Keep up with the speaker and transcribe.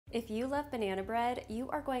If you love banana bread, you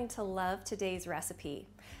are going to love today's recipe.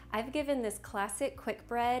 I've given this classic quick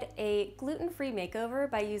bread a gluten-free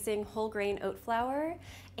makeover by using whole grain oat flour,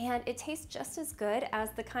 and it tastes just as good as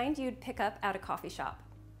the kind you'd pick up at a coffee shop.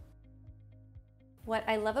 What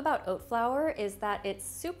I love about oat flour is that it's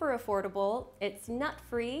super affordable, it's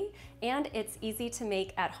nut-free, and it's easy to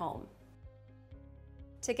make at home.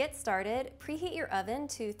 To get started, preheat your oven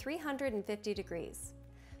to 350 degrees.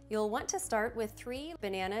 You'll want to start with 3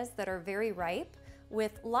 bananas that are very ripe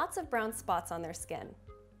with lots of brown spots on their skin.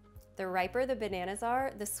 The riper the bananas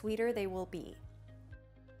are, the sweeter they will be.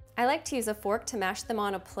 I like to use a fork to mash them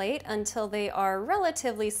on a plate until they are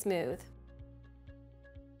relatively smooth.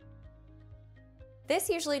 This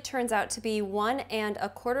usually turns out to be 1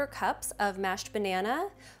 1/4 cups of mashed banana,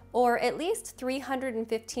 or at least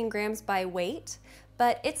 315 grams by weight,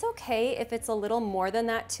 but it's okay if it's a little more than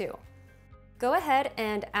that too. Go ahead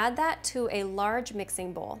and add that to a large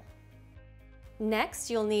mixing bowl. Next,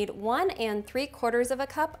 you'll need 1 3/4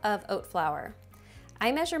 cup of oat flour.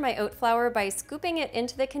 I measure my oat flour by scooping it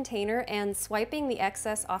into the container and swiping the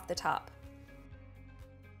excess off the top.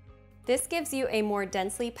 This gives you a more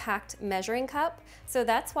densely packed measuring cup, so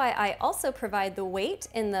that's why I also provide the weight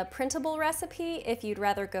in the printable recipe if you'd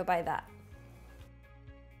rather go by that.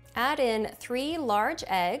 Add in 3 large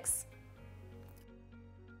eggs,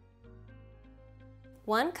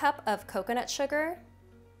 1 cup of coconut sugar,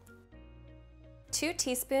 2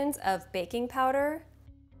 teaspoons of baking powder,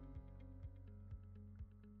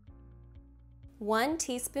 1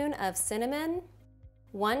 teaspoon of cinnamon,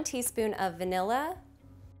 1 teaspoon of vanilla,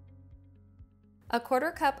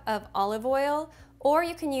 1/4 cup of olive oil, or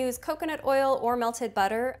you can use coconut oil or melted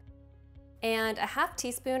butter, and a 1/2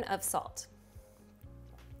 teaspoon of salt.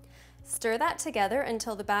 Stir that together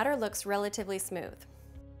until the batter looks relatively smooth.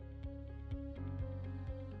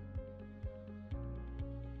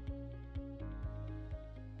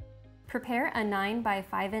 Prepare a 9 by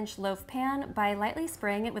 5 inch loaf pan by lightly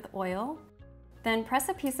spraying it with oil. Then press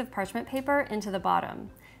a piece of parchment paper into the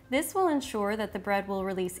bottom. This will ensure that the bread will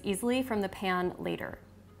release easily from the pan later.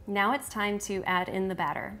 Now it's time to add in the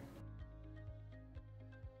batter.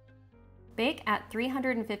 Bake at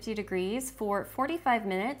 350 degrees for 45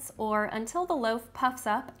 minutes or until the loaf puffs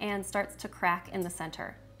up and starts to crack in the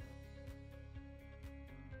center.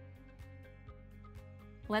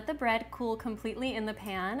 Let the bread cool completely in the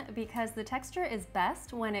pan because the texture is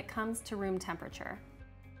best when it comes to room temperature.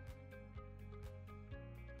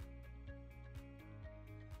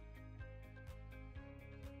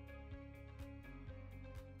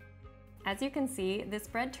 As you can see, this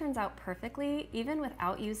bread turns out perfectly even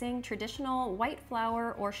without using traditional white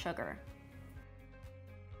flour or sugar.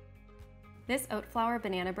 This oat flour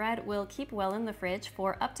banana bread will keep well in the fridge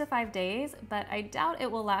for up to 5 days, but I doubt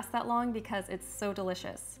it will last that long because it's so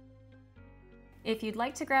delicious. If you'd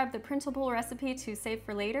like to grab the printable recipe to save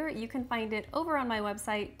for later, you can find it over on my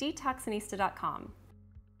website, detoxinista.com.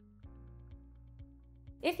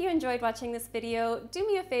 If you enjoyed watching this video, do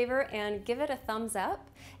me a favor and give it a thumbs up,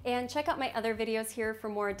 and check out my other videos here for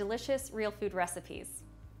more delicious real food recipes.